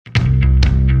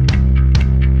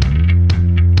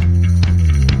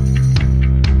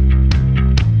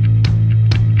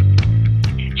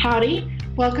Howdy,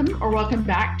 welcome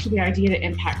back to the Idea to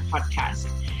Impact podcast.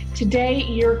 Today,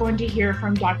 you're going to hear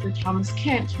from Dr. Thomas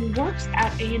Kent, who works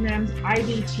at A&M's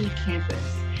IBT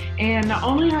campus. And not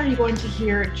only are you going to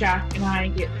hear Jack and I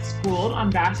get schooled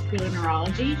on vascular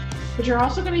neurology, but you're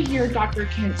also going to hear Dr.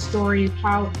 Kent's story of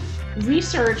how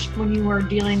research when you are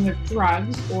dealing with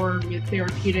drugs or with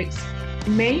therapeutics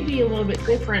may be a little bit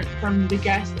different from the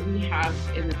guests that we have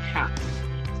in the past,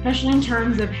 especially in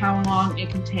terms of how long it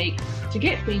can take to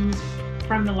get things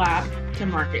from the lab to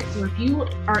market. So if you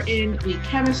are in the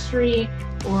chemistry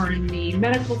or in the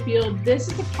medical field, this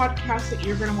is a podcast that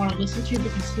you're going to want to listen to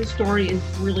because his story is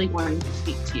really going to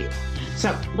speak to you.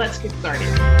 So let's get started.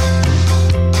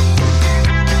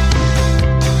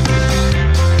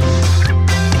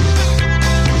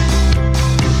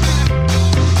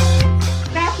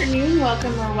 Good afternoon,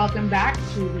 welcome back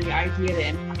to the Idea to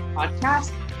Impact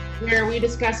podcast, where we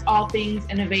discuss all things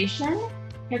innovation,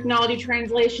 technology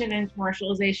translation, and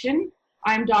commercialization.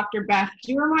 I'm Dr. Beth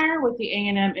Duermeyer with the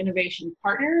A&M Innovation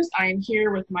Partners. I am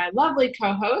here with my lovely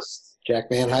co-host, Jack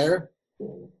Manhire.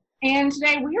 And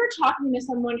today we are talking to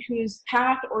someone whose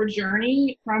path or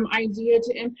journey from idea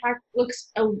to impact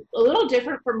looks a little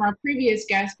different from our previous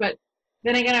guest, but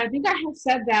then again, I think I have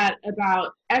said that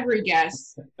about every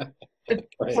guest, Right.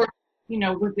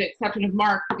 with the exception of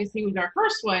Mark, because he was our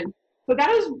first one. But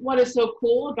that is what is so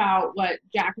cool about what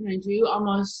Jack and I do.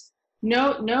 Almost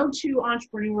no two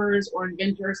entrepreneurs or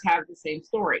inventors have the same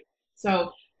story.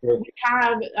 So we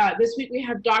have, this week we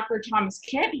have Dr. Thomas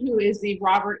Kent, who is the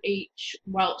Robert H.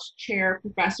 Welch Chair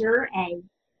Professor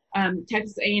of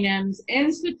Texas A&M's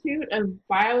Institute of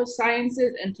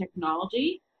Biosciences and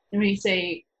Technology. Let me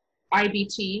say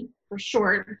IBT for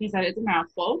short, because that is a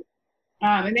mouthful.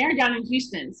 And they're down in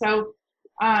Houston. So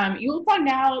you will find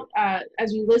out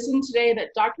as you listen today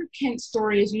that Dr. Kent's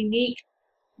story is unique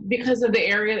because of the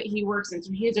area that he works in.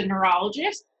 So he is a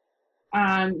neurologist,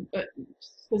 but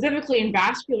specifically in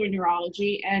vascular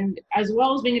neurology, and as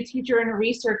well as being a teacher and a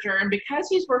researcher. And because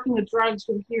he's working with drugs,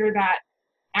 we'll hear that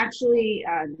actually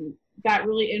that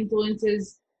really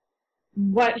influences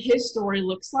what his story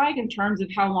looks like in terms of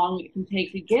how long it can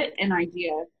take to get an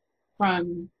idea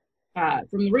from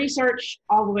the research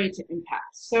all the way to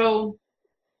impact. So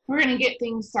we're going to get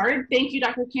things started. Thank you,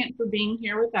 Dr. Kent, for being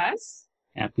here with us.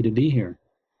 Happy to be here.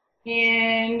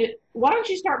 And why don't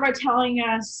you start by telling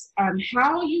us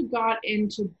how you got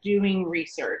into doing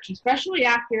research, especially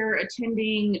after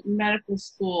attending medical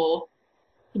school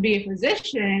to be a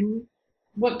physician.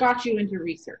 What got you into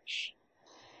research?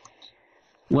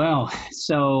 Well,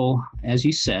 so as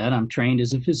you said, I'm trained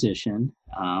as a physician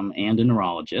and a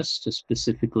neurologist,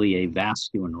 specifically a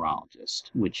vascular neurologist,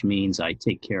 which means I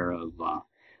take care of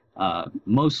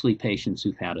mostly patients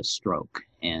who've had a stroke,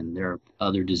 and there are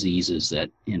other diseases that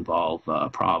involve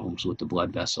problems with the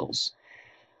blood vessels.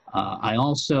 I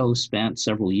also spent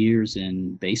several years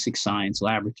in basic science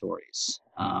laboratories,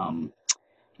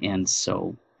 and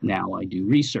so now I do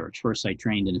research. First, I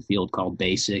trained in a field called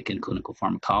basic and clinical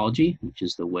pharmacology, which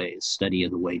is the study of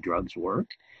the way drugs work,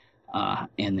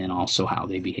 and then also how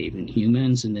they behave in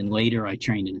humans. And then later I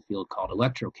trained in a field called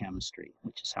electrochemistry,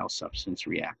 which is how substance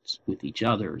reacts with each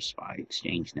other by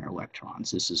exchanging their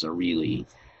electrons. This is a really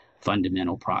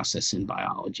fundamental process in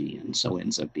biology, and so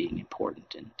ends up being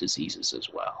important in diseases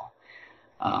as well.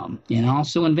 And I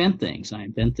also invent things. I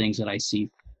invent things that I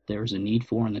see there's a need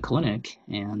for in the clinic,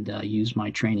 and use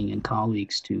my training and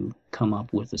colleagues to come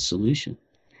up with a solution.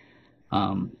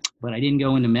 But I didn't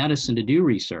go into medicine to do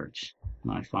research.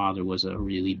 My father was a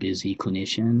really busy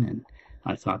clinician, and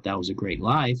I thought that was a great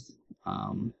life.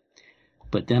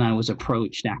 But then I was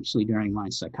approached actually during my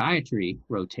psychiatry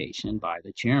rotation by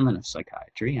the chairman of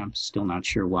psychiatry. I'm still not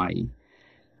sure why he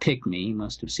picked me. He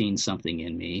must have seen something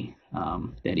in me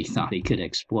that he thought he could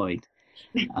exploit.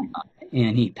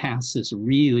 And he passed this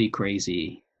really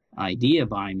crazy idea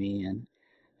by me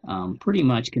and pretty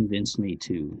much convinced me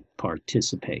to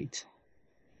participate.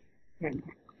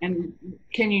 And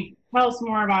can you tell us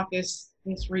more about this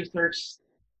research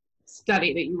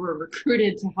study that you were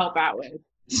recruited to help out with?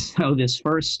 So this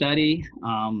first study,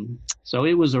 so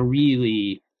it was a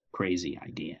really crazy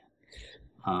idea.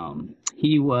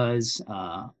 He was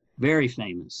very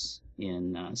famous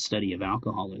in study of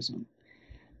alcoholism.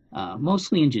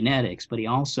 Mostly in genetics, but he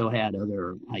also had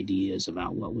other ideas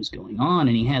about what was going on.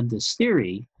 And he had this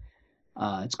theory,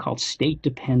 it's called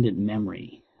state-dependent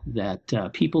memory,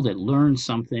 that people that learn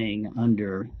something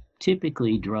under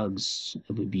typically drugs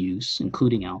of abuse,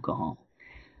 including alcohol,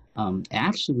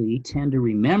 actually tend to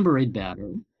remember it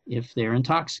better if they're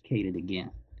intoxicated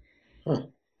again.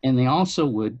 And they also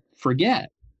would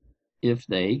forget if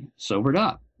they sobered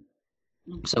up.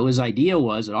 So his idea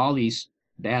was that all these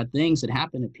bad things that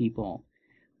happen to people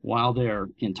while they're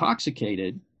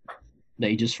intoxicated,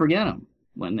 they just forget them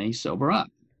when they sober up.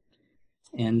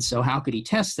 And so how could he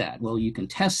test that? Well, you can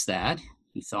test that,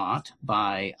 he thought,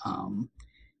 by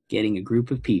getting a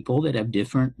group of people that have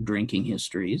different drinking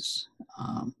histories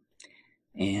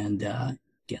and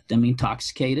get them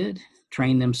intoxicated,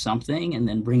 train them something, and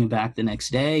then bring them back the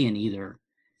next day and either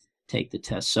take the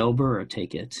test sober or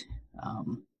take it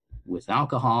with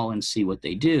alcohol and see what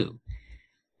they do.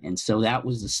 And so that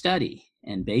was the study.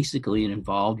 And basically it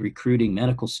involved recruiting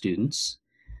medical students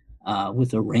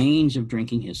with a range of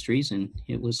drinking histories. And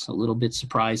it was a little bit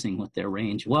surprising what their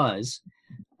range was.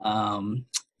 And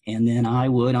then I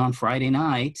would, on Friday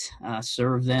night,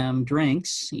 serve them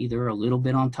drinks, either a little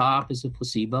bit on top as a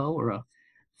placebo or a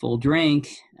full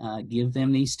drink, give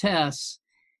them these tests,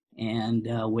 and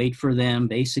wait for them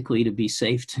basically to be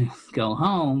safe to go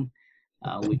home,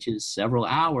 which is several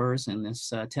hours in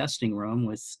this testing room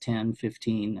with 10,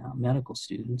 15 medical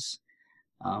students,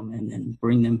 and then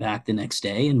bring them back the next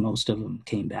day. And most of them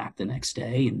came back the next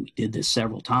day. And we did this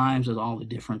several times with all the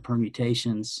different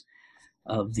permutations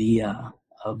of the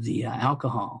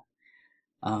alcohol.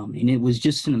 And it was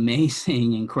just an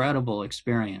amazing, incredible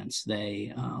experience.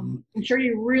 I'm sure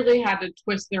you really had to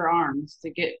twist their arms to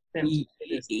get them.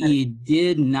 He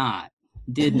did not.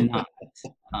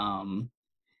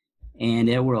 And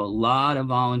there were a lot of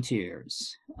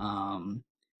volunteers.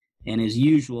 And as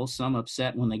usual, some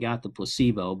upset when they got the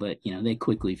placebo, but, they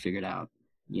quickly figured out,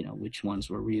 which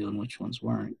ones were real and which ones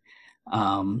weren't.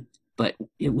 But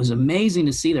it was amazing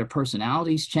to see their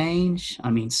personalities change. I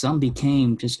mean, some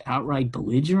became just outright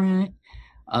belligerent,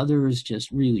 others just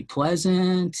really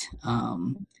pleasant.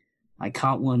 I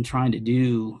caught one trying to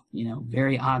do,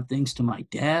 very odd things to my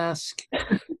desk.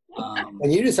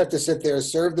 And you just have to sit there,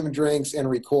 serve them drinks, and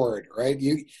record, right?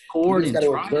 You just got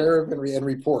to observe and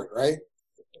report, right?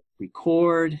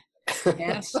 Record,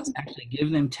 tests, actually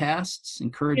give them tests,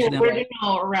 encourage them.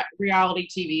 Original reality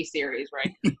TV series,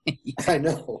 right? I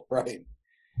know, right?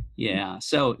 Yeah.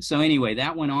 So anyway,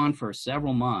 that went on for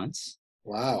several months.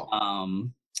 Wow.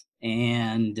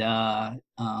 And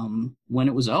when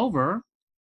it was over,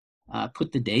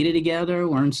 put the data together,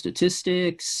 learned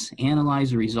statistics,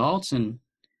 analyzed the results, and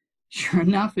sure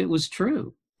enough, it was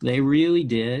true. They really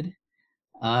did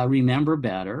remember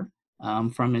better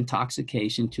from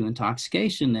intoxication to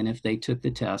intoxication than if they took the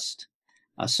test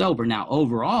sober. Now,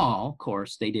 overall, of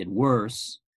course, they did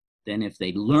worse than if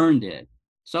they learned it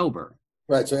sober.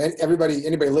 Right. So anybody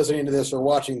listening to this or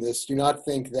watching this, do not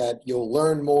think that you'll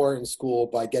learn more in school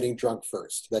by getting drunk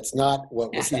first. That's not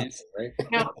what was happening, right?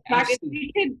 Now, if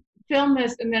we could film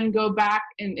this and then go back,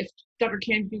 and if Dr.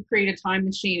 Ken could create a time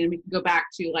machine and we could go back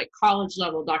to like college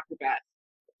level Dr. Beth,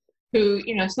 who,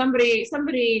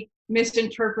 somebody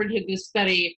misinterpreted this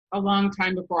study a long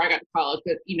time before I got to college,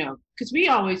 but, because we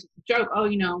always joke,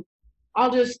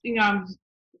 I'll just, I'm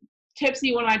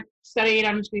tipsy when I study it.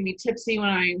 I'm just going to be tipsy when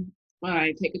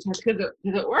I take a test because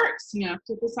it works, that's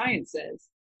what the science says.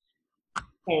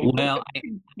 So, well,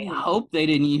 I hope they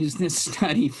didn't use this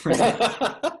study for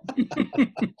that.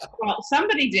 Well,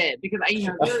 somebody did, because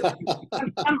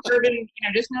some urban,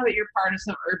 just know that you're part of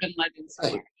some urban legend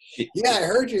somewhere. Yeah, I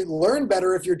heard you learn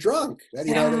better if you're drunk. Just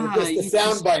the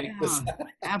soundbite. Yeah,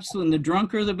 absolutely. The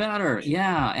drunker, the better.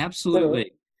 Yeah,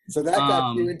 absolutely. So that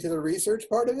got you into the research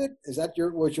part of it? Is that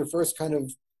was your first kind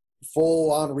of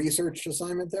full-on research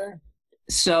assignment there?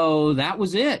 So that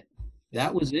was it.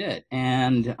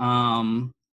 And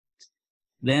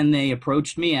then they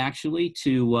approached me actually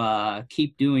to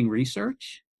keep doing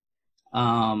research.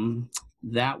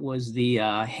 That was the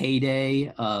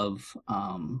heyday of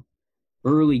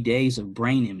early days of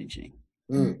brain imaging.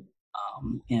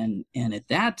 And at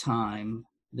that time,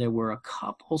 there were a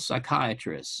couple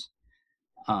psychiatrists,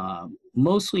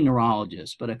 mostly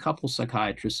neurologists, but a couple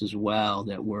psychiatrists as well,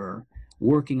 that were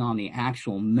working on the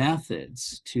actual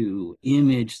methods to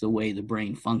image the way the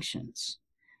brain functions.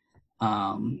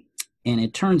 And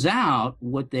it turns out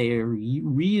what they're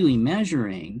really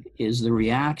measuring is the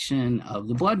reaction of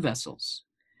the blood vessels.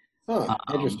 Oh,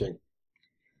 interesting.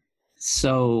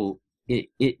 So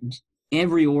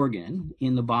every organ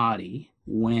in the body,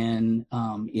 when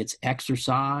it's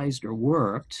exercised or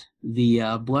worked,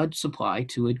 the blood supply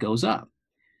to it goes up.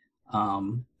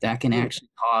 That can actually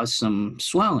cause some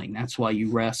swelling. That's why you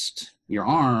rest your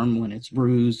arm when it's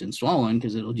bruised and swollen,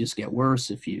 because it'll just get worse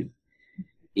if you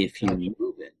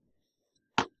move it.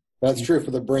 That's true for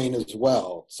the brain as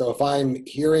well. So if I'm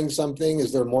hearing something,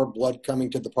 is there more blood coming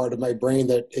to the part of my brain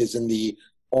that is in the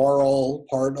oral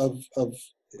part of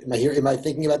am I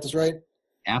thinking about this right?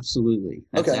 Absolutely.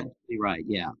 That's absolutely right.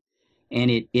 Yeah. And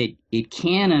it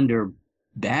can, under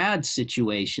bad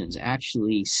situations,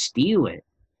 actually steal it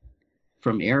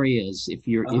from areas if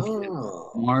you have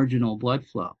marginal blood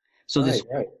flow. So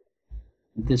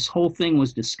this whole thing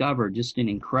was discovered. Just an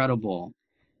incredible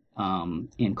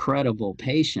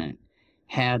patient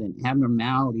had an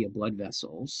abnormality of blood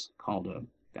vessels called a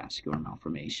vascular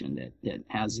malformation that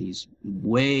has these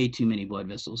way too many blood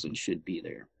vessels than should be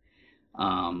there.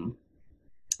 And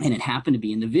it happened to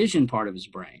be in the vision part of his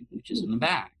brain, which is in the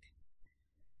back.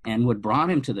 And what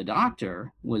brought him to the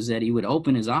doctor was that he would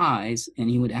open his eyes and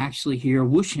he would actually hear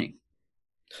whooshing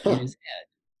in his head.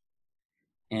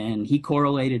 And he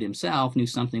correlated himself, knew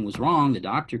something was wrong. The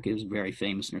doctor, was a very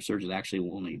famous neurosurgeon, actually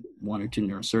only one or two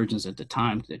neurosurgeons at the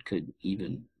time that could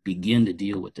even begin to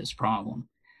deal with this problem.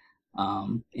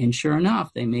 And sure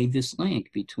enough, they made this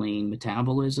link between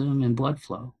metabolism and blood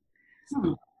flow.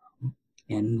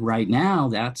 And right now,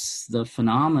 that's the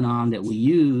phenomenon that we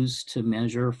use to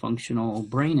measure functional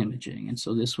brain imaging. And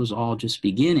so this was all just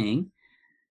beginning,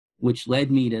 which led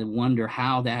me to wonder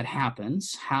how that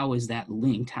happens. How is that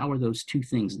linked? How are those two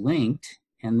things linked?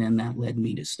 And then that led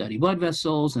me to study blood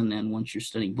vessels. And then once you're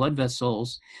studying blood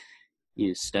vessels,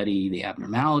 you study the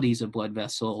abnormalities of blood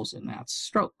vessels, and that's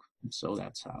stroke. And so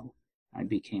that's how I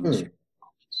became a stroke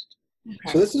pathologist.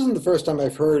 So this isn't the first time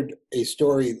I've heard a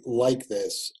story like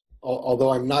this, although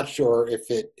I'm not sure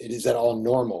if it is at all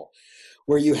normal,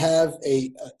 where you have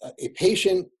a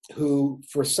patient who,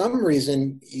 for some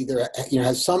reason, either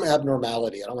has some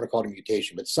abnormality. I don't want to call it a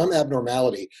mutation, but some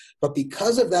abnormality. But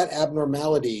because of that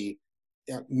abnormality,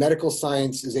 medical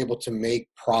science is able to make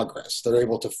progress. They're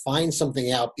able to find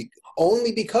something out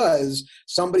only because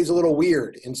somebody's a little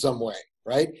weird in some way,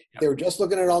 right? Yep. If they were just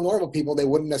looking at all normal people, they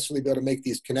wouldn't necessarily be able to make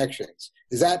these connections.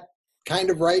 Is that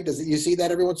kind of right? You see that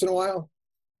every once in a while?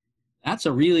 That's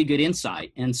a really good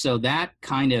insight. And so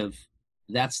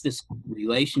that's this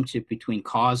relationship between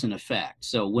cause and effect.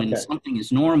 So when something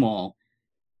is normal,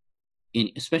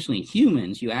 especially in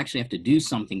humans, you actually have to do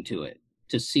something to it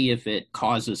to see if it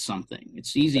causes something.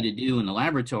 It's easy to do in the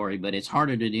laboratory, but it's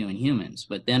harder to do in humans.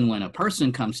 But then when a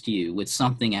person comes to you with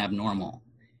something abnormal,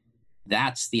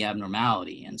 that's the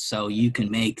abnormality. And so you can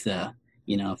make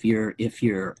if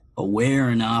you're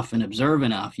aware enough and observe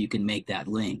enough, you can make that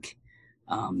link.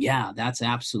 That's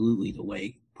absolutely the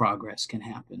way progress can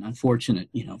happen. Unfortunate,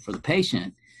 for the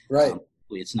patient. Right.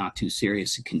 It's not too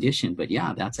serious a condition, but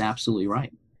yeah, that's absolutely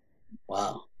right.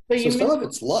 Wow. So some of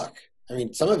it's luck. I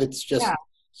mean, some of it's just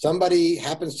somebody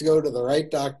happens to go to the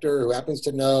right doctor who happens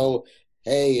to know,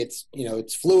 hey, it's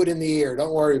fluid in the ear.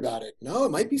 Don't worry about it. No, it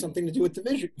might be something to do with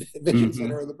the vision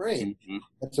center of the brain.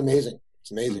 That's amazing.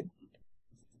 It's amazing.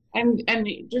 And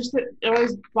just it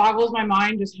always boggles my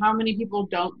mind just how many people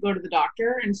don't go to the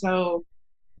doctor. And so,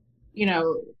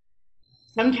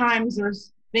 sometimes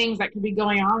there's things that could be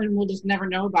going on and we'll just never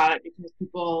know about it because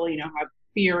people, have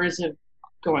fears of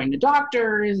going to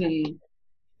doctors. And,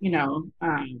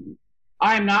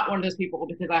 I'm not one of those people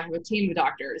because I have a team of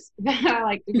doctors that I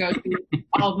like to go through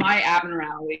all of my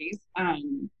abnormalities.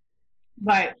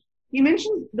 But you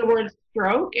mentioned the word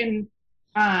stroke, and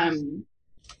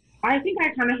I think I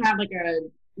kind of had like a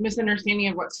misunderstanding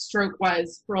of what stroke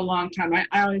was for a long time.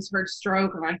 I always heard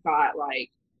stroke and I thought I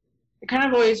kind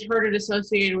of always heard it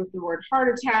associated with the word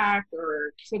heart attack.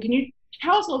 So can you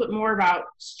tell us a little bit more about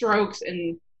strokes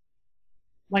and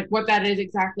what that is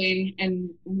exactly, and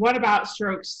what about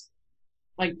strokes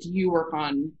do you work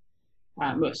on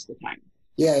most of the time?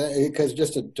 Yeah, because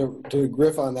just to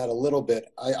riff on that a little bit,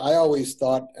 I always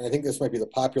thought, and I think this might be the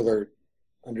popular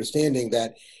understanding,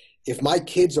 that if my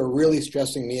kids are really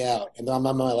stressing me out and I'm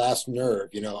on my last nerve,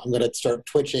 I'm going to start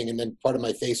twitching and then part of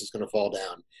my face is going to fall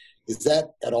down. Is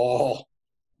that at all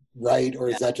right? Or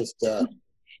is that just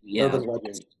urban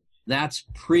legend? That's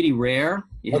pretty rare.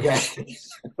 Okay.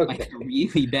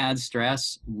 Really bad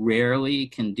stress rarely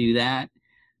can do that.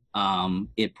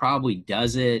 It probably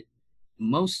does it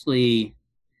mostly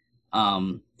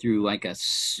through a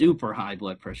super high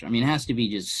blood pressure. I mean, it has to be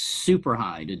just super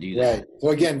high to do that. Right. So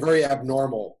again, very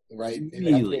abnormal, right?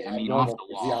 Really, off the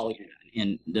wall.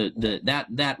 And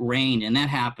that range, and that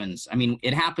happens. I mean,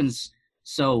 it happens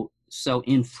so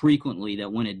infrequently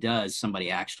that when it does,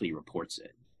 somebody actually reports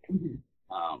it.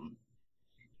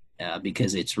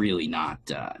 Because it's really not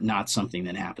something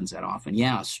that happens that often.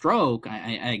 Yeah, stroke.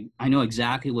 I know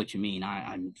exactly what you mean.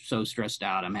 I'm so stressed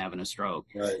out. I'm having a stroke.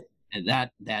 Right. And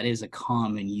that is a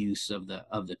common use of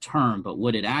the term. But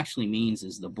what it actually means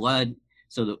is the blood.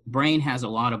 So the brain has a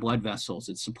lot of blood vessels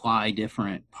that supply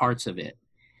different parts of it.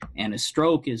 And a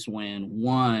stroke is when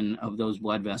one of those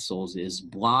blood vessels is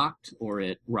blocked or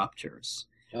it ruptures.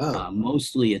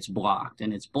 Mostly it's blocked,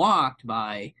 and it's blocked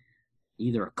by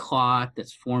either a clot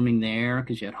that's forming there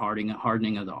because you had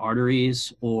hardening of the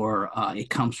arteries, or it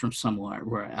comes from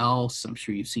somewhere else. I'm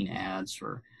sure you've seen ads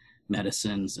for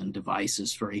medicines and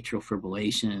devices for atrial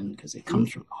fibrillation because it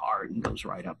comes from the heart and goes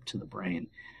right up to the brain.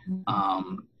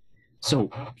 So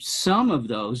some of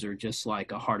those are just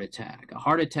like a heart attack. A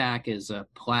heart attack is a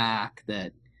plaque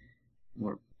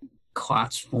where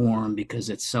clots form because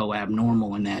it's so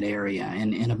abnormal in that area.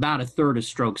 And about a third of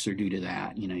strokes are due to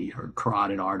that. You heard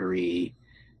carotid artery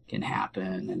can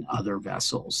happen and other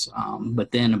vessels.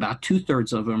 But then about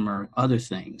 2/3 of them are other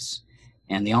things.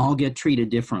 And they all get treated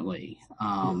differently.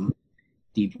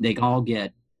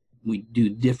 We do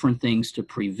different things to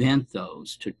prevent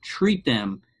those. To treat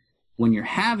them when you're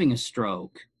having a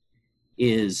stroke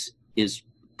is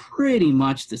pretty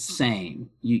much the same.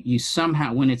 You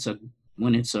somehow, when it's a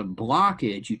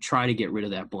blockage, you try to get rid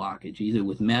of that blockage, either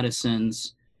with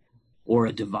medicines or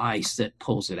a device that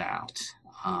pulls it out.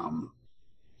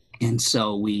 And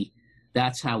so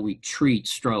that's how we treat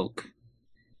stroke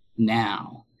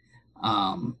now.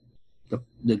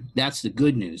 That's the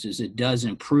good news, is it does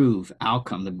improve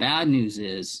outcome. The bad news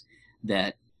is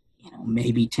that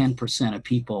maybe 10% of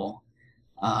people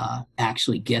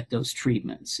actually get those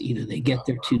treatments. Either they get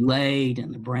there too late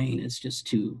and the brain is just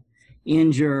too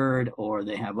injured, or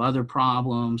they have other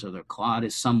problems, or their clot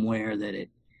is somewhere that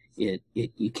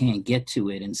you can't get to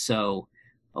it. And so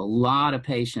a lot of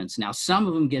patients, now some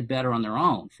of them get better on their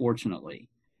own, fortunately,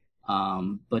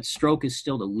 but stroke is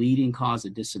still the leading cause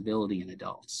of disability in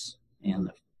adults,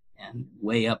 and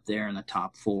way up there in the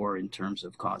top 4 in terms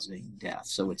of causing death.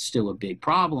 So it's still a big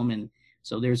problem. And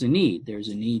so there's a need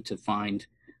to find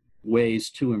ways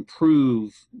to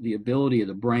improve the ability of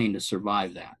the brain to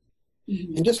survive that.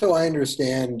 And just so I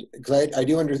understand, because I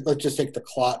do let's just take the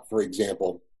clot, for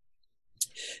example.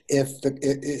 Is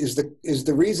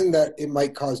the reason that it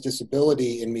might cause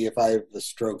disability in me if I have a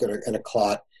stroke and a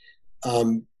clot,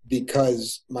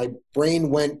 because my brain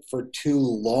went for too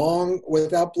long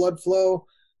without blood flow?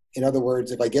 In other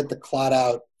words, if I get the clot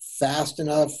out fast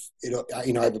enough, I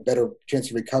have a better chance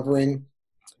of recovering.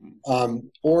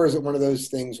 Or is it one of those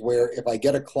things where if I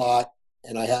get a clot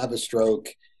and I have a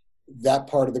stroke, that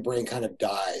part of the brain kind of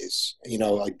dies,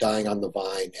 like dying on the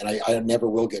vine, and I never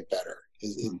will get better?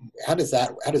 How does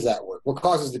that work? What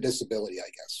causes the disability, I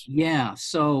guess? Yeah,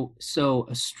 so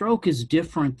a stroke is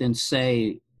different than,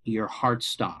 say, your heart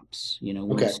stops.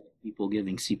 When people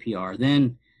giving CPR,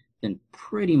 then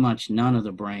pretty much none of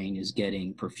the brain is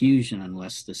getting perfusion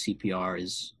unless the CPR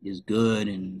is good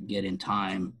and get in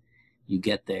time. You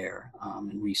get there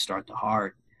and restart the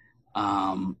heart.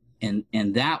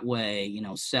 And that way,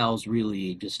 cells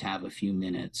really just have a few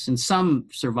minutes. And some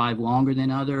survive longer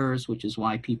than others, which is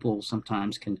why people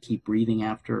sometimes can keep breathing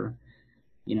after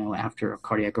a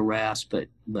cardiac arrest.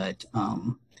 But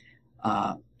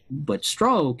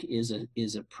stroke is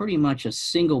a pretty much a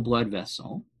single blood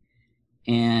vessel.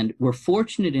 And we're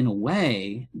fortunate in a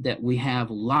way that we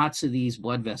have lots of these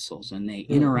blood vessels and they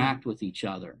interact with each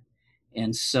other.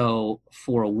 And so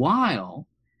for a while,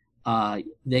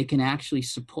 they can actually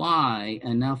supply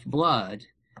enough blood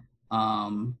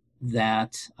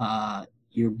that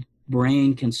your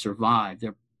brain can survive.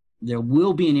 There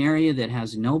will be an area that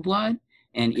has no blood,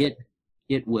 and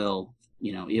it will,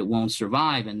 it won't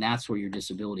survive, and that's where your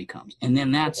disability comes. And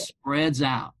then that spreads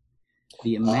out.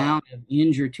 The amount of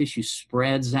injured tissue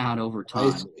spreads out over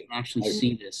time. You can actually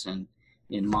see this in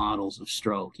models of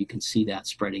stroke. You can see that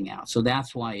spreading out. So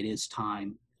that's why it is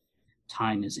time.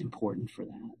 Time is important for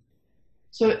that.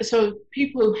 So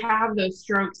people who have those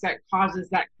strokes that causes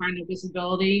that kind of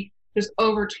disability, just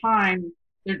over time,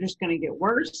 they're just going to get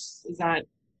worse? Is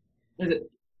it?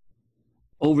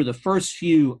 Over the first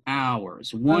few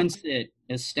hours, once it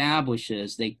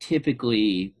establishes,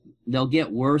 they'll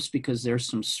get worse because there's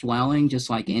some swelling, just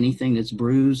like anything that's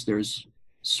bruised, there's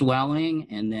swelling,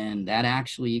 and then that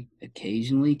actually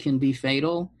occasionally can be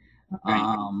fatal. Okay.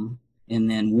 And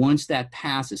then once that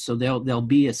passes, so there'll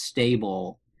be a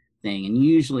stable thing, and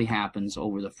usually happens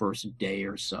over the first day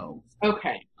or so.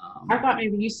 Okay. I thought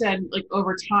maybe you said like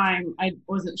over time. I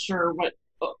wasn't sure what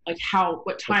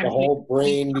time. The whole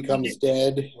brain becomes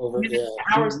dead over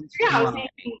hours. Yeah,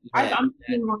 I'm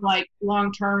thinking more like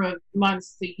long term of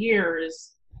months to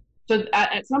years. So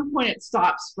at some point it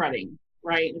stops spreading,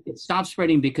 right? It stops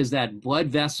spreading because that blood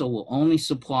vessel will only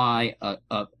supply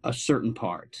a certain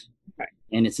part. Okay.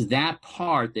 And it's that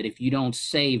part that if you don't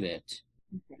save it,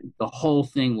 the whole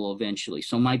thing will eventually.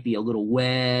 So it might be a little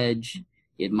wedge.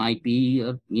 It might be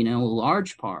a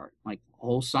large part, like the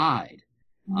whole side.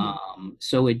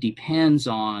 So it depends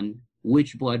on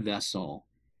which blood vessel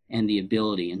and the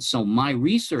ability. And so my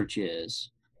research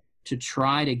is to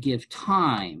try to give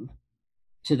time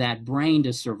to that brain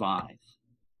to survive,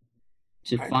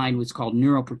 to find what's called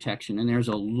neuroprotection. And there's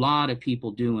a lot of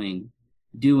people doing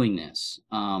this.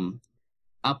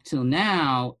 Up till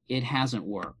now, it hasn't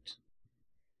worked.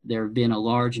 There have been a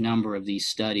large number of these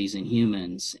studies in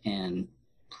humans, and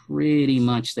pretty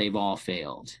much they've all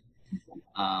failed.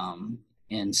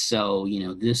 And so,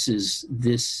 this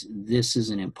is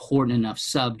an important enough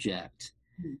subject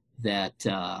that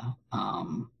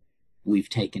we've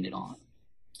taken it on.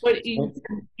 But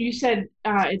you said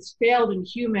it's failed in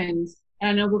humans,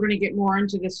 and I know we're going to get more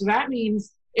into this. So that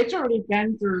means it's already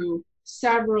been through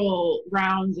several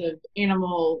rounds of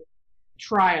animal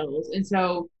trials. And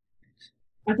so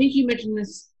I think you mentioned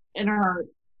this in our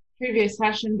previous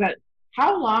session, but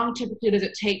how long typically does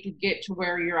it take to get to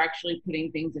where you're actually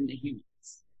putting things into humans?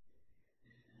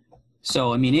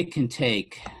 So, it can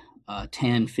take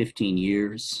 10, 15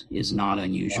 years is not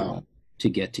unusual to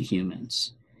get to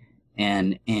humans.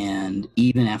 And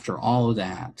even after all of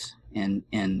that,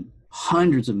 and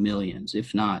hundreds of millions,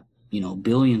 if not,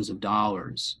 billions of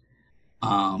dollars,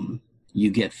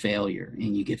 you get failure,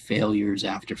 and you get failures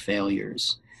after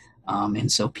failures.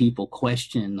 And so people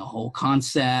question the whole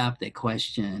concept. They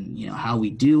question, how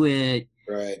we do it.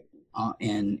 Right.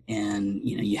 And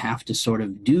you have to sort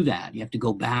of do that. You have to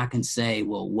go back and say,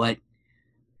 well, what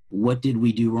did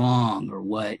we do wrong, or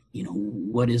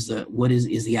is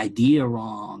the idea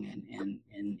wrong? And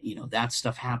that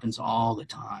stuff happens all the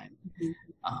time.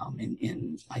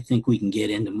 And I think we can get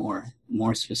into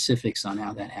more specifics on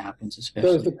how that happens, especially.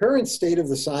 So is the current state of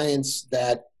the science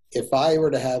that if I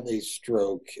were to have a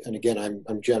stroke, and again,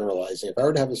 I'm generalizing, if I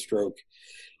were to have a stroke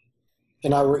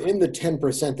and I were in the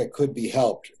 10% that could be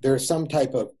helped, there's some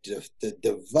type of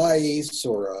device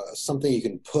or something you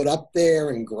can put up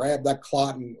there and grab that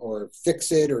clot or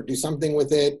fix it or do something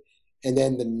with it. And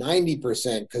then the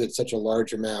 90%, because it's such a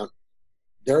large amount,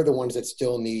 they're the ones that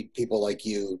still need people like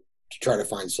you to try to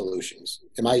find solutions.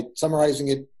 Am I summarizing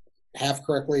it half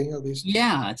correctly, at least?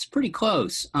 Yeah, it's pretty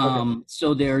close. Okay.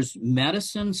 So there's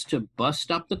medicines to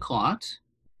bust up the clot.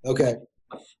 Okay.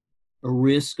 A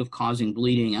risk of causing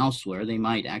bleeding elsewhere. They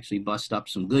might actually bust up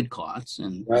some good clots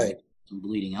and some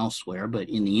bleeding elsewhere, but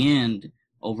in the end,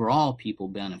 overall, people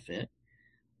benefit.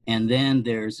 And then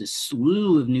there's a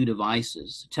slew of new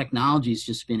devices. Technology's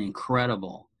just been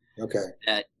incredible. Okay.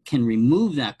 That can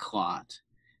remove that clot.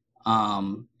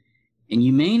 And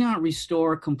you may not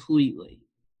restore completely.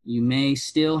 You may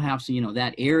still have,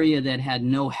 that area that had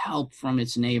no help from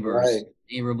its neighbors,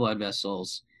 neighbor blood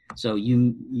vessels. So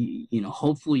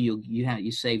hopefully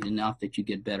you saved enough that you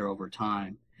get better over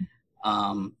time.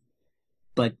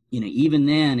 But even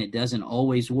then, it doesn't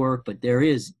always work. But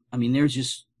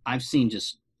I've seen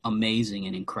just amazing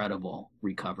and incredible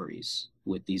recoveries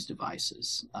with these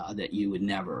devices that you would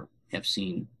never have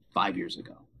seen 5 years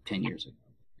ago, 10 years ago.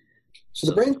 So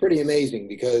the brain's pretty amazing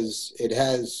because it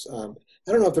has,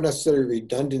 I don't know if they're necessarily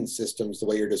redundant systems the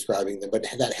way you're describing them, but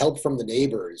that help from the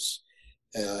neighbors.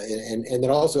 And then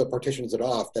also it partitions it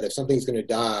off that if something's going to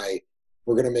die,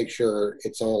 we're going to make sure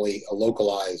it's only a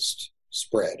localized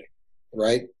spread,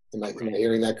 right? Am I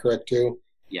hearing that correct too?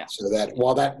 Yeah. So that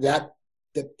while the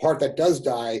part that does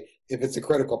die, if it's a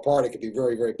critical part, it could be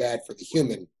very, very bad for the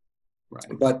human.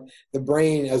 Right. But the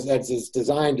brain, as it's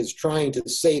designed, is trying to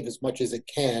save as much as it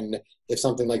can if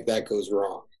something like that goes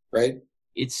wrong, right?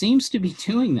 It seems to be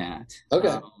doing that.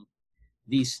 Okay.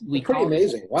 Pretty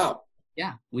amazing. Wow.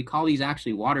 Yeah, we call these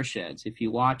actually watersheds. If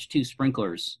you watch two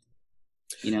sprinklers,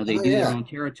 they do their own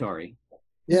territory.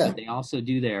 Yeah. But they also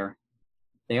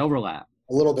they overlap.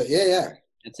 A little bit. Yeah.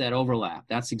 It's that overlap.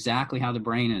 That's exactly how the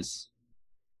brain is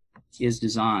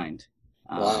designed.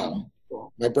 Wow.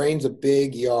 My brain's a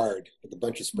big yard with a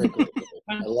bunch of sprinklers.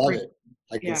 I love it.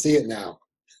 I can see it now.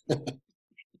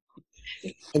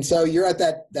 And so you're at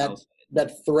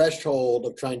that threshold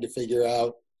of trying to figure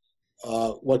out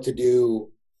what to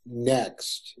do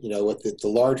next, with the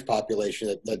large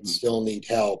population that still need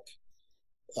help.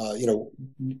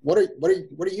 What are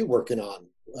you working on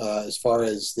as far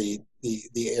as the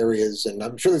areas? And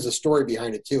I'm sure there's a story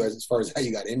behind it too, as far as how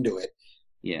you got into it.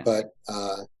 Yeah. But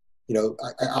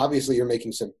obviously you're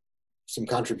making some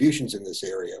contributions in this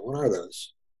area. What are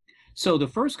those? So the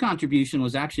first contribution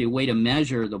was actually a way to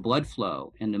measure the blood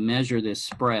flow and to measure this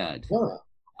spread.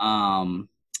 And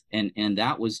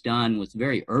that was done with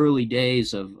very early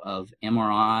days of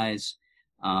MRIs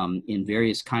in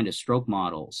various kind of stroke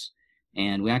models.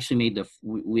 And we actually made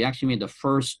the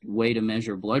first way to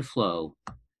measure blood flow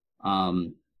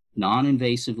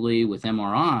non-invasively with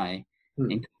MRI,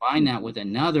 and combine that with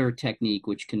another technique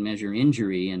which can measure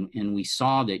injury, and we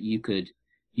saw that you could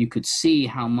see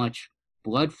how much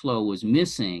blood flow was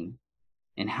missing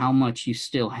and how much you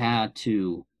still had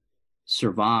to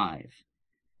survive.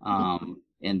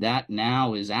 And that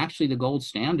now is actually the gold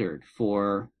standard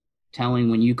for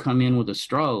telling when you come in with a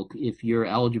stroke if you're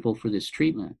eligible for this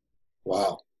treatment.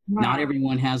 Wow. Not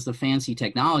everyone has the fancy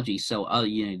technology, so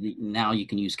now you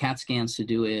can use CAT scans to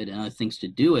do it and other things to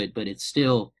do it, but it's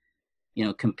still,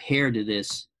 compared to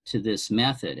this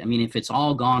method. I mean, if it's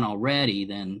all gone already,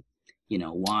 then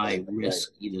why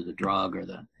risk either the drug or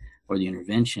the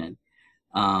intervention?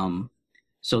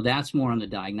 So that's more on the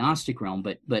diagnostic realm,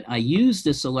 but I use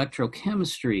this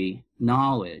electrochemistry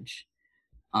knowledge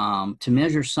to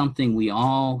measure something we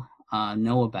all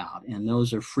know about, and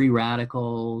those are free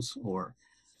radicals or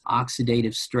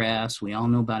oxidative stress. We all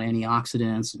know about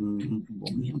antioxidants.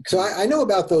 So I know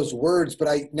about those words, but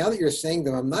now that you're saying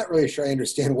them, I'm not really sure I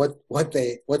understand what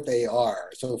they are.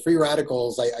 So free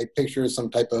radicals, I picture some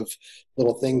type of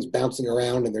little things bouncing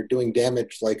around and they're doing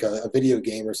damage like a video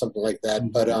game or something like that.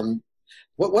 Mm-hmm.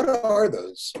 But what are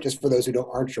those, just for those who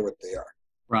aren't sure what they are?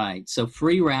 Right. So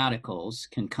free radicals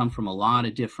can come from a lot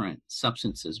of different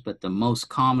substances, but the most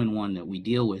common one that we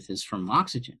deal with is from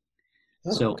oxygen.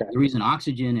 Oh, so okay. The reason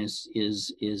oxygen is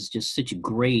just such a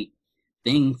great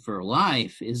thing for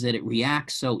life is that it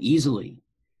reacts so easily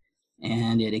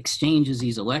and it exchanges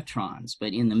these electrons.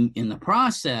 But in the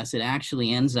process, it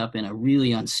actually ends up in a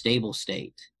really unstable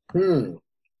state.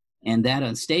 And that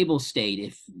unstable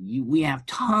state, we have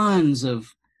tons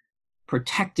of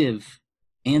protective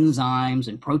enzymes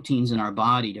and proteins in our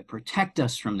body to protect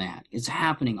us from that. It's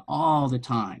happening all the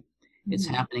time. It's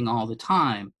happening all the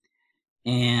time.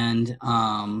 And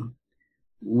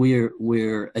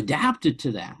we're adapted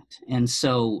to that. And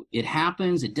so it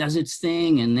happens, it does its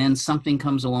thing, and then something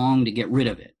comes along to get rid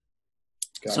of it.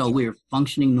 Gotcha. So we're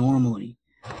functioning normally.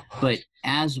 But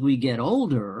as we get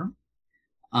older,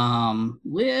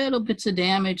 little bits of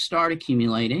damage start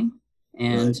accumulating,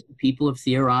 and people have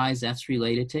theorized that's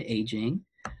related to aging.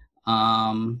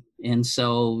 And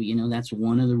so, that's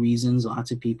one of the reasons lots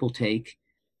of people take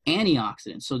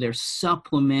antioxidants. So they're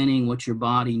supplementing what your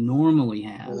body normally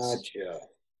has. Gotcha.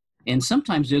 And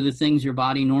sometimes they're the things your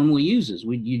body normally uses.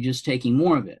 You're just taking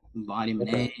more of it. Vitamin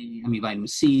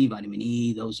C, vitamin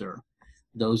E, those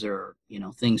are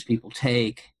things people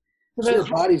take. So your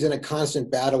body's in a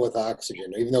constant battle with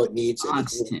oxygen, even though it needs it.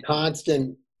 It's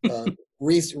constant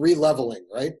re-leveling,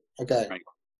 right? Okay. Right.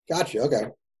 Gotcha. Okay.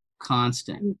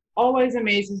 Constant. It always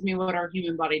amazes me what our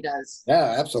human body does.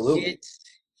 Yeah, absolutely. It's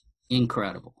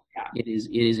incredible. Yeah. It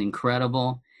is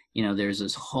incredible. There's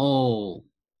this whole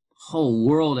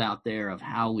world out there of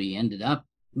how we ended up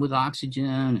with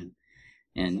oxygen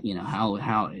and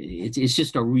how it's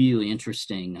just a really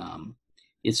interesting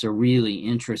it's a really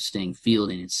interesting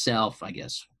field in itself, I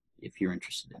guess, if you're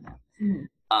interested in that.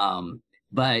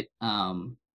 But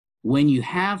when you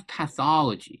have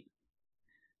pathology,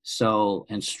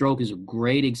 and stroke is a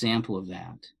great example of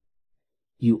that,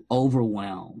 you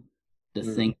overwhelm the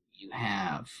thing you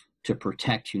have to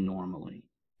protect you normally.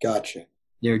 Gotcha.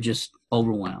 They're just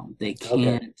overwhelmed. They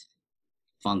can't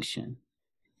function.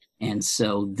 And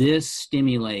so this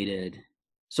stimulated,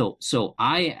 so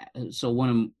one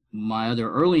of my other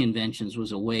early inventions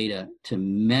was a way to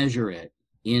measure it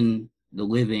in the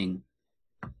living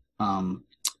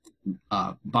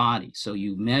body. So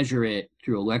you measure it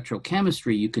through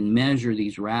electrochemistry, you can measure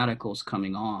these radicals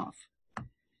coming off.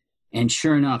 And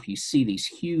sure enough, you see these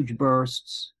huge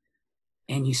bursts,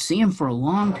 and you see them for a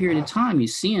long period of time. You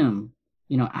see them,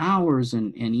 hours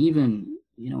and even,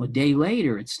 a day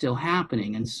later, it's still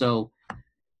happening. And so,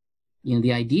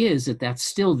 the idea is that that's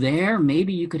still there.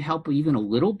 Maybe you could help even a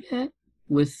little bit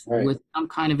with some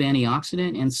kind of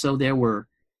antioxidant. And so there were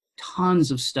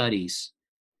tons of studies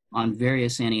on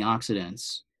various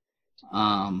antioxidants.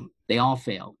 They all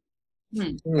failed.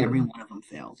 Every one of them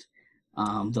failed.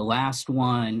 The last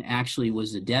one actually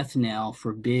was the death knell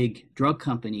for big drug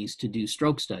companies to do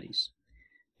stroke studies,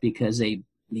 because the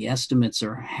estimates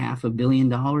are $500 million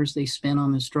they spent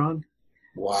on this drug.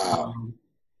 Wow.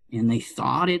 And they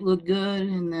thought it looked good,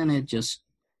 and then it just,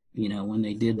 when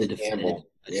they did the definitive,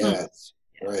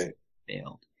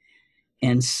 failed.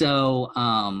 And so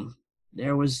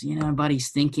there was, everybody's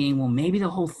thinking, well, maybe the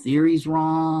whole theory's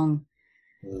wrong.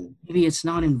 Maybe it's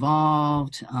not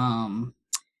involved.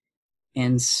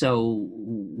 And so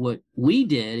what we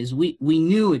did is we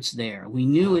knew it's there. We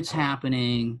knew it's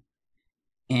happening,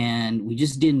 and we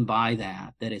just didn't buy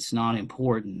that it's not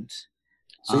important.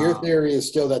 So your theory is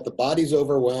still that the body's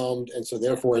overwhelmed, and so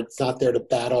therefore it's not there to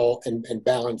battle and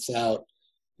balance out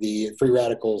the free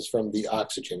radicals from the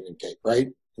oxygen intake, right?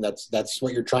 And that's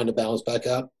what you're trying to balance back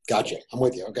out? Gotcha. I'm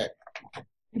with you. Okay.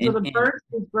 And so And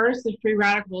the bursts of free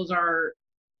radicals are,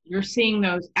 you're seeing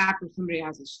those after somebody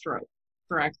has a stroke,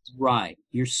 correct? right,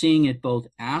 you're seeing it both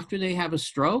after they have a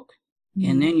stroke, Mm-hmm.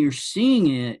 and then you're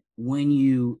seeing it when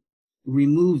you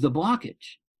remove the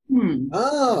blockage.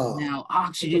 Oh. Now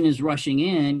oxygen is rushing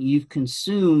in, you've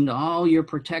consumed all your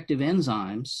protective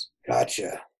enzymes,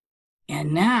 Gotcha.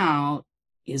 and now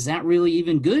is that really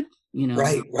even good?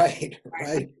 Right.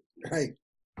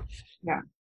 Yeah.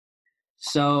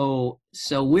 So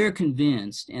we're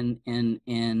convinced, and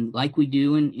like we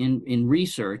do in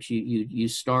research, you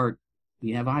start,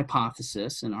 you have a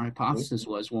hypothesis, and our hypothesis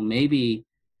was, well, maybe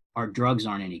our drugs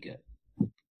aren't any good.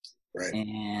 Right.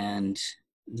 And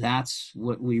that's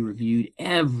what we reviewed,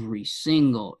 every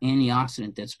single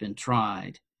antioxidant that's been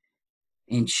tried.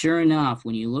 And sure enough,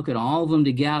 when you look at all of them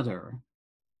together,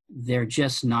 they're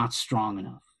just not strong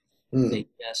enough. They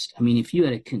just, I mean, if you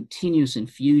had a continuous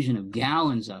infusion of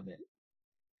gallons of it,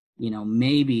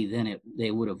 maybe then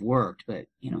they would have worked, but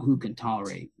who can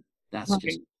tolerate? That's Right.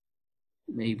 just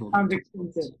able Sounds to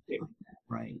expensive too.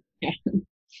 right. Yeah.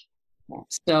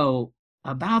 So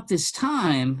about this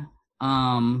time,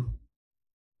 I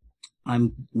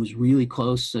was really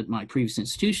close at my previous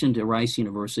institution to Rice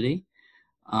University,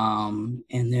 and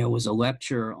there was a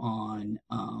lecture on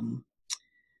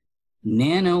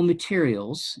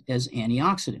nanomaterials as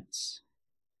antioxidants,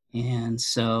 and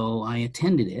so I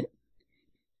attended it,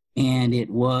 and it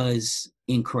was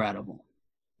incredible.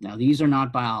 Now, these are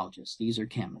not biologists, these are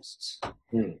chemists.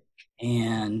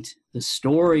 And the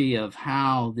story of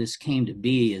how this came to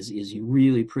be is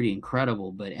really pretty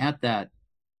incredible. But at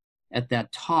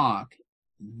that talk,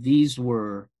 these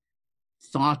were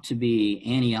thought to be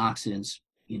antioxidants,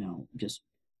 just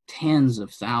tens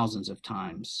of thousands of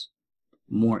times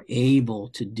more able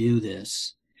to do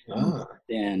this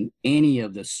than any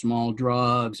of the small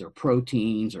drugs or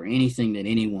proteins or anything that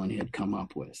anyone had come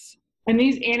up with. And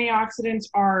these antioxidants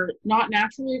are not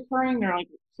naturally occurring; they're like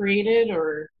created,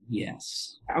 or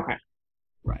yes. Okay.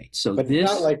 Right. So but this,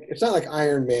 it's not like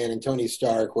Iron Man and Tony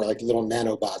Stark, where like little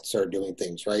nanobots are doing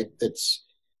things, right?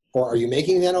 Or are you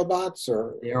making nanobots,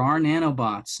 or there are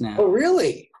nanobots now? Oh,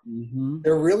 really? Mm-hmm.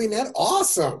 They're really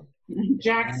awesome.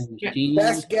 Jack's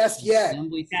Best guess yet.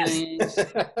 Assembly Yes. things.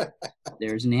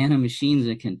 There's nano machines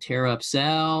that can tear up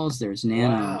cells. There's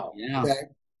nano. Wow. Yeah. Okay.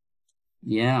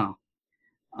 Yeah.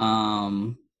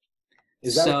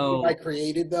 Is that what you mean by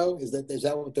created, though? Is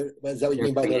that what you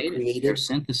mean by they're created? They're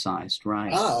synthesized,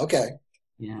 right? Ah, okay.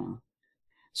 Yeah.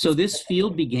 So this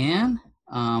field began.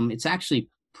 It's actually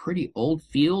pretty old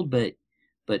field, but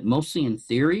mostly in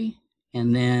theory.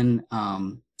 And then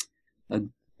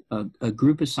a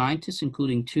group of scientists,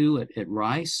 including two at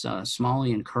Rice,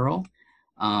 Smalley and Curl,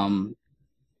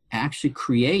 actually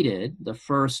created the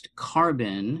first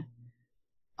carbon,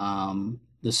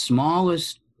 the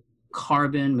smallest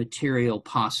carbon material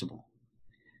possible.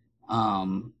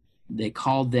 They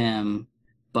called them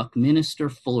Buckminster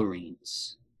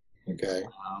fullerenes. Okay.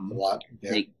 A lot.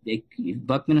 Yeah.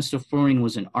 Buckminster Fullering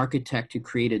was an architect who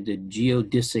created the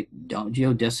geodesic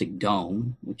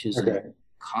dome, which is a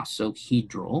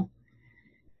icosahedral,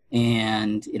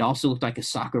 and it also looked like a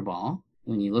soccer ball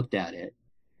when you looked at it.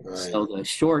 Right. So the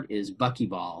short is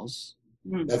buckyballs.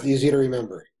 That's easy to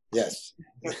remember. Yes.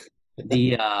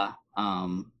 The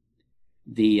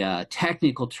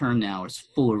technical term now is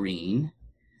fullerene.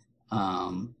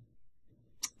 And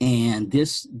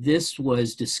this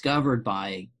was discovered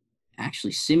by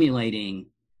actually simulating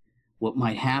what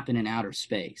might happen in outer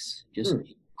space. Just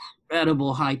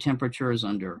incredible high temperatures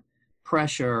under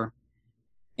pressure.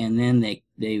 And then they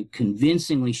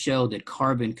convincingly showed that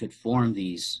carbon could form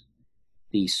these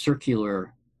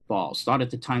circular balls. Thought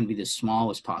at the time to be the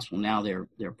smallest possible. Now they're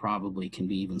probably can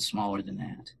be even smaller than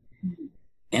that.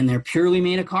 And they're purely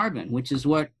made of carbon, which is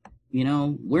what,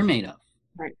 we're made of.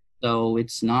 Right. So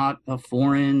it's not a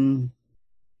foreign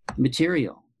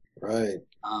material. Right.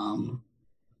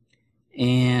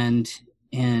 And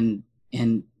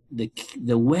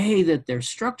the way that their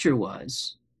structure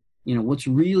was, what's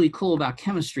really cool about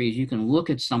chemistry is you can look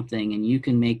at something and you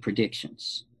can make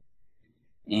predictions.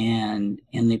 And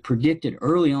they predicted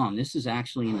early on, this is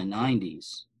actually in the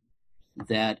 90s,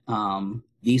 that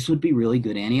these would be really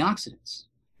good antioxidants.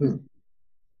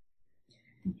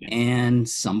 And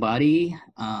somebody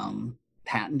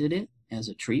patented it as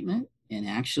a treatment and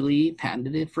actually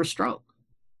patented it for stroke,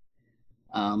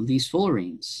 these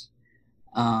fullerenes.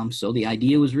 So the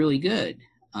idea was really good.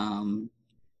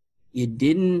 It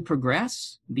didn't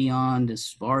progress beyond, as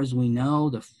far as we know,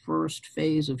 the first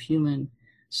phase of human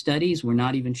studies. We're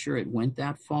not even sure it went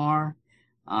that far.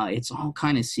 It's all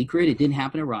kind of secret. It didn't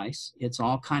happen at Rice. It's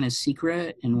all kind of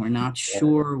secret, and we're not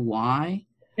sure why.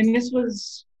 And this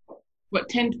was, what,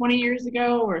 10, 20 years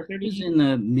ago or It 30 was years? in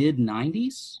the mid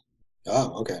 90s.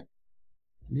 Oh, okay.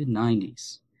 Mid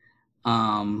 90s.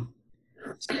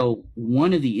 So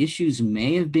one of the issues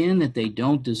may have been that they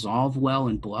don't dissolve well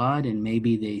in blood, and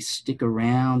maybe they stick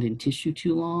around in tissue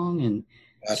too long. And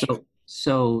Gotcha.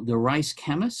 so the Rice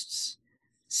chemists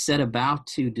set about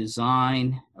to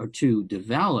design or to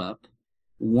develop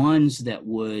ones that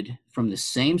would, from the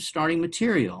same starting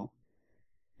material,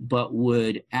 but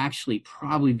would actually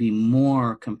probably be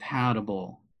more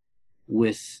compatible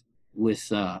with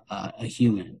a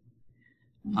human.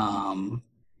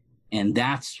 And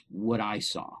that's what I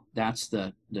saw. That's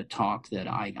the talk that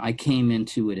I came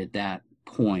into it at that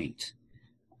point.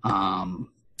 And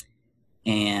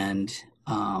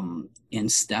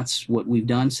that's what we've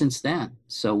done since then.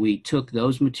 So we took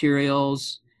those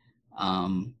materials.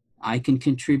 I can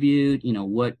contribute,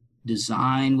 what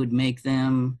design would make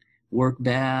them work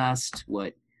best,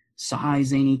 what size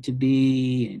they need to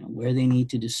be, where they need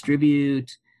to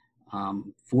distribute.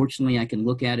 Fortunately, I can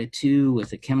look at it too with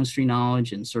the chemistry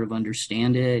knowledge and sort of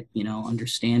understand it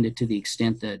to the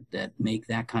extent that make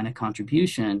that kind of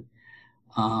contribution.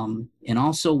 And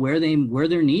also where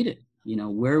they're needed,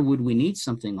 where would we need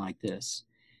something like this?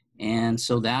 And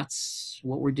so that's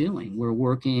what we're doing. We're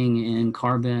working in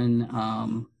carbon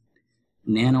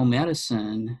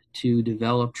nanomedicine to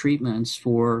develop treatments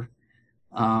for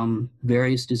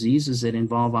various diseases that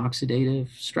involve oxidative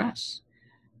stress.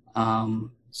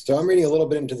 So I'm reading a little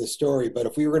bit into the story, but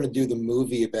if we were going to do the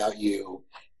movie about you,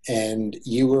 and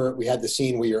we had the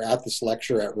scene where you're at this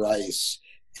lecture at Rice,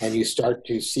 and you start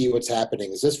to see what's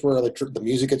happening. Is this where the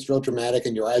music gets real dramatic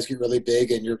and your eyes get really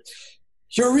big and you're,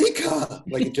 Eureka!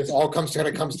 Like it just all comes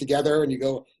together and you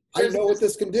go, I know what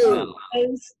this can do.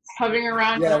 Hovering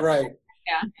around. Yeah, right.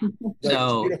 Yeah.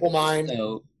 Like, beautiful mind.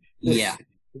 So, yeah.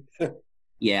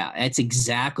 Yeah, that's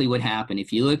exactly what happened.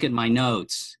 If you look at my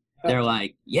notes, they're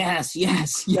like, yes,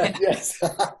 yes, yes. Yes.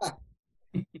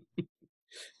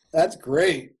 That's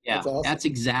great. Yeah, that's awesome.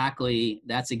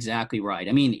 That's exactly right.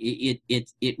 I mean,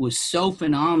 it was so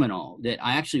phenomenal that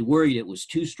I actually worried it was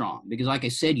too strong because, like I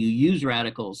said, you use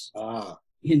radicals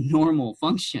in normal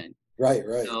function. Right.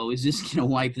 So is this going to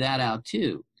wipe that out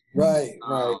too? Right.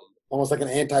 Almost like an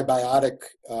antibiotic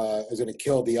is going to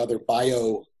kill the other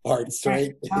bio parts,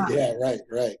 right? Yeah, right.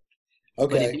 Okay.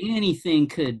 But if anything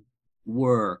could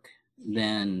work,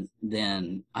 then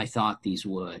I thought these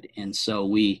would, and so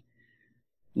we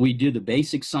do the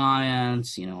basic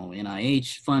science.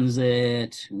 NIH funds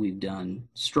it. We've done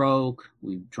stroke.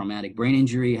 Traumatic brain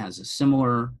injury has a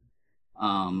similar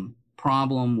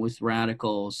problem with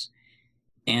radicals,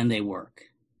 and they work.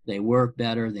 They work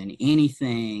better than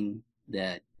anything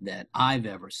that I've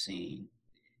ever seen.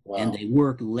 Wow. And they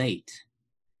work late.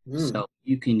 So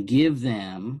you can give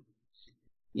them,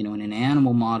 in an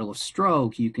animal model of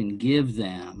stroke, you can give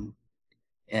them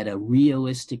at a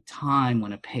realistic time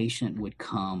when a patient would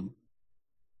come.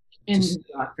 And the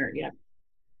doctor, yeah.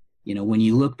 When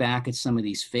you look back at some of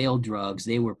these failed drugs,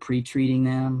 they were pre-treating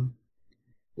them.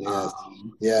 Yes,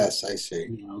 yes, I see.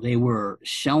 They were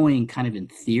showing kind of in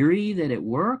theory that it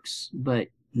works, but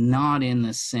not in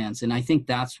the sense. And I think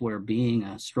that's where being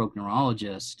a stroke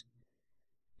neurologist,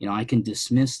 I can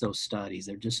dismiss those studies.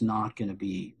 They're just not going to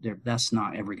be, that's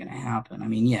not ever going to happen. I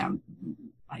mean, yeah,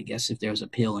 I guess if there's a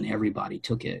pill and everybody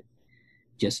took it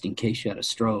just in case you had a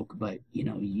stroke, but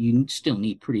you still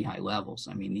need pretty high levels.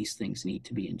 I mean, these things need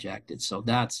to be injected. So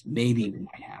that's maybe what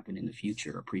might happen in the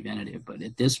future or preventative. But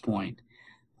at this point,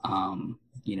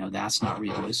 that's not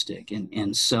realistic.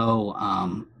 And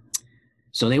so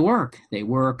they work. They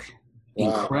work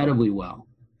incredibly well.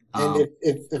 And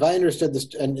if I understood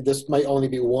this, and this might only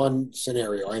be one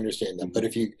scenario, I understand that, but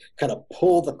if you kind of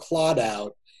pull the clot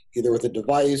out, either with a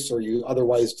device or you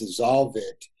otherwise dissolve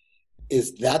it,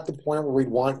 is that the point where we'd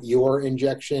want your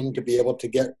injection to be able to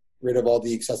get rid of all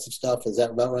the excessive stuff? Is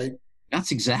that about right?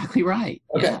 That's exactly right.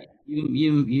 Okay.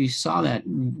 Yeah. You saw that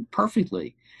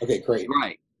perfectly. Okay, great.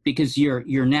 Right. Because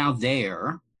you're now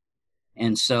there.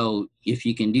 And so if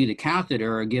you can do the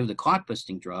catheter or give the clot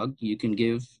busting drug, you can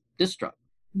give this drug.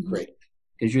 Great.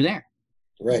 Because you're there.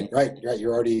 Right.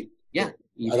 You're already. Yeah.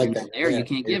 I like that. There, you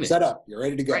can't give it. Set up. You're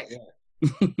ready to go. Right. Yeah.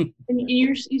 And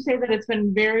you say that it's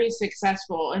been very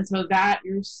successful, and so that's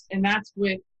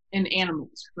in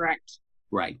animals, correct?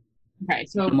 Right. Okay.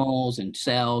 So animals and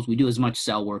cells, we do as much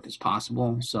cell work as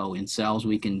possible. So in cells,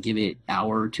 we can give it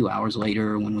hour, 2 hours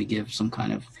later when we give some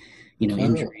kind of,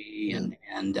 injury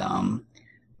and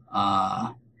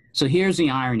so here's the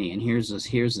irony, and here's the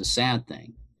sad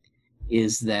thing,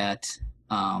 is that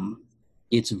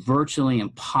it's virtually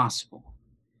impossible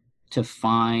to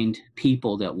find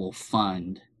people that will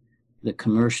fund the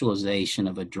commercialization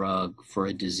of a drug for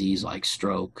a disease like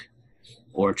stroke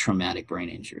or traumatic brain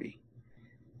injury.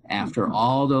 After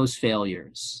all those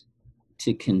failures,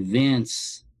 to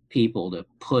convince people to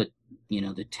put,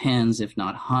 the tens, if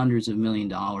not hundreds of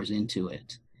 $millions into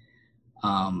it,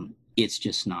 it's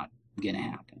just not going to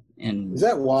happen. And is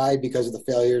that why, because of the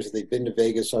failures, they've been to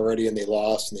Vegas already and they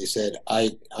lost and they said,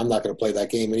 I'm not going to play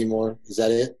that game anymore? Is that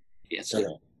it? Yes, sir.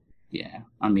 Yeah.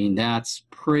 I mean, that's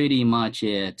pretty much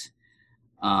it.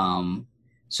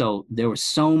 So there was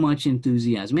so much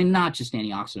enthusiasm, and not just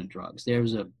antioxidant drugs.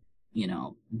 There's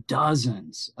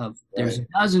dozens of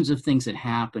things that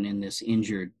happen in this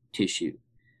injured tissue.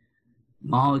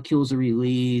 Molecules are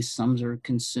released, some are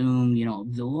consumed,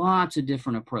 lots of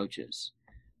different approaches.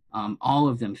 All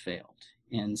of them failed.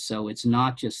 And so it's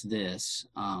not just this.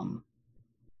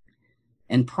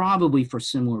 And probably for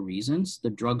similar reasons, the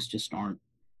drugs just aren't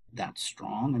that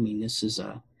strong. I mean, this is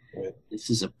a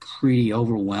pretty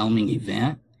overwhelming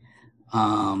event.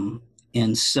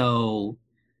 And so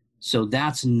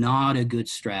that's not a good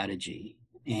strategy.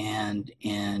 And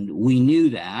we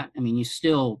knew that. I mean, you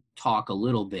still talk a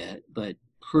little bit, but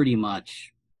pretty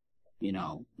much,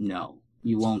 no,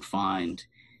 you won't find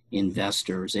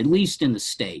investors, at least in the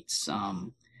States.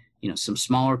 Some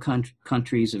smaller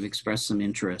countries have expressed some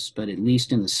interest, but at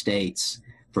least in the States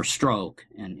for stroke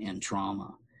and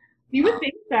trauma. You would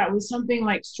think that with something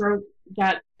like stroke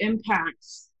that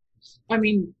impacts,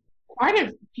 quite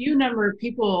a few number of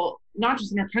people, not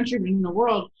just in our country, but in the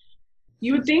world,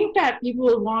 you would think that people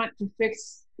would want to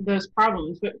fix those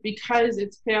problems, but because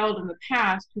it's failed in the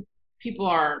past, people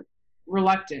are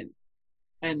reluctant,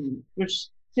 and which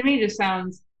to me just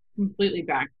sounds completely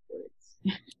backwards.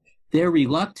 They're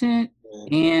reluctant,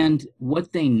 and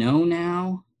what they know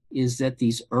now is that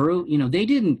these early, they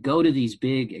didn't go to these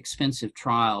big expensive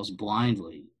trials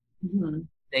blindly. Mm-hmm.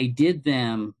 They did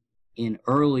them in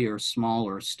earlier,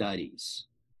 smaller studies.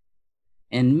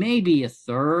 And maybe a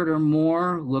third or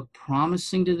more looked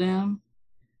promising to them.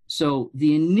 So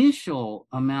the initial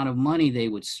amount of money they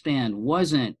would spend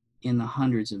wasn't in the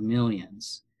hundreds of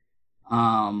millions.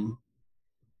 But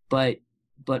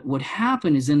what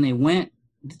happened is then they went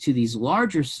to these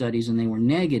larger studies and they were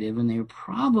negative, and they were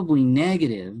probably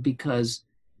negative because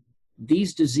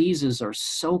these diseases are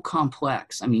so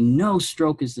complex. I mean, no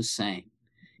stroke is the same.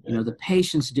 The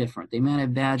patient's different. They may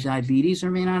have bad diabetes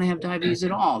or may not have diabetes at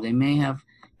all. They may have,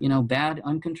 bad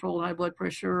uncontrolled high blood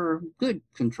pressure or good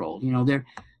controlled.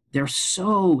 They're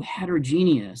so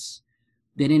heterogeneous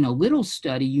that in a little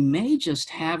study, you may just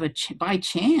have by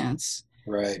chance,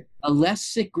 a less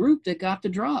sick group that got the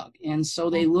drug. And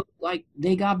so they look like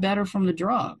they got better from the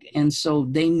drug. And so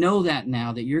they know that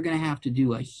now, that you're going to have to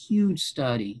do a huge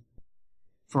study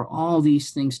for all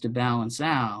these things to balance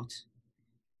out.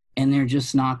 And they're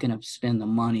just not going to spend the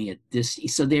money at this.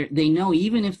 So they know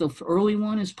even if the early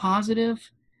one is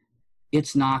positive,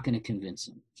 it's not going to convince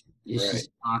them. It's just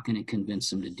not going to convince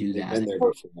them to do that.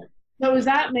 So is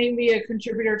that maybe a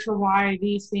contributor to why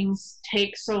these things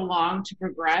take so long to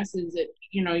progress? Is it,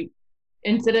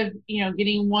 instead of,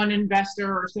 getting one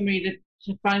investor or somebody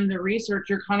to fund the research,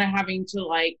 you're kind of having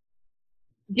to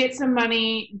get some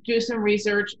money, do some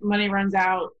research, money runs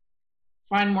out,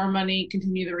 find more money,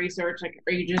 continue the research?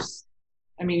 Are you just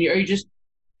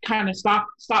kind of start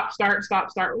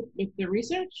with the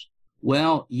research?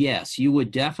 Well, yes, you would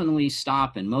definitely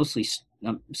stop and mostly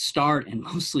start and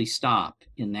mostly stop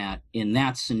in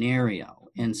that scenario.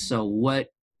 And so what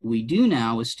we do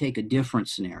now is take a different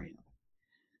scenario.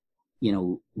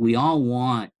 We all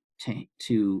want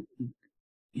to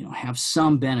have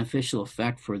some beneficial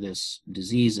effect for this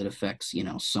disease that affects,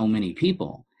 so many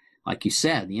people. Like you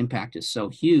said, the impact is so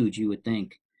huge, you would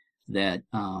think that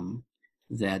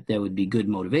that there would be good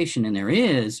motivation, and there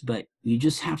is, but you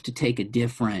just have to take a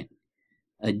different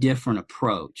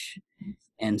approach.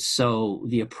 And so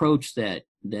the approach that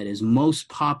is most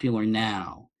popular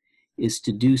now is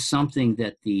to do something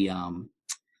that the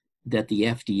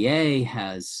FDA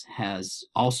has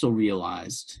also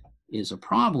realized is a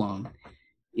problem,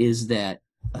 is that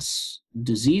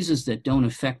diseases that don't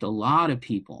affect a lot of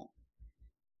people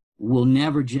will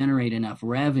never generate enough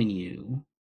revenue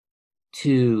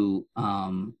to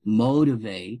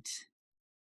motivate,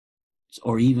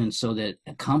 or even so that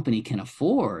a company can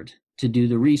afford to do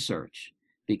the research,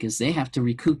 because they have to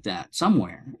recoup that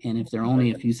somewhere. And if there are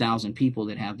only a few thousand people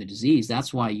that have the disease,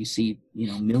 that's why you see,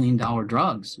 $1 million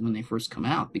drugs when they first come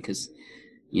out, because,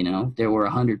 there were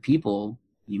 100 people,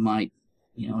 it might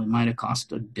have cost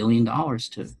 $1 billion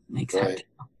to make that.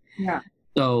 Yeah.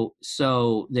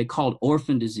 So they're called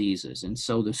orphan diseases. And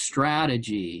so the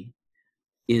strategy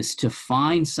is to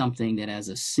find something that has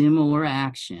a similar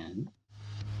action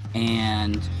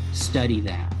and study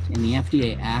that. And the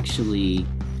FDA actually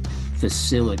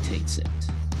facilitates it.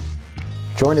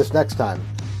 Join us next time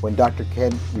when Dr.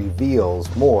 Kent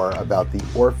reveals more about the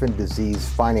orphan disease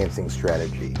financing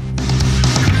strategy.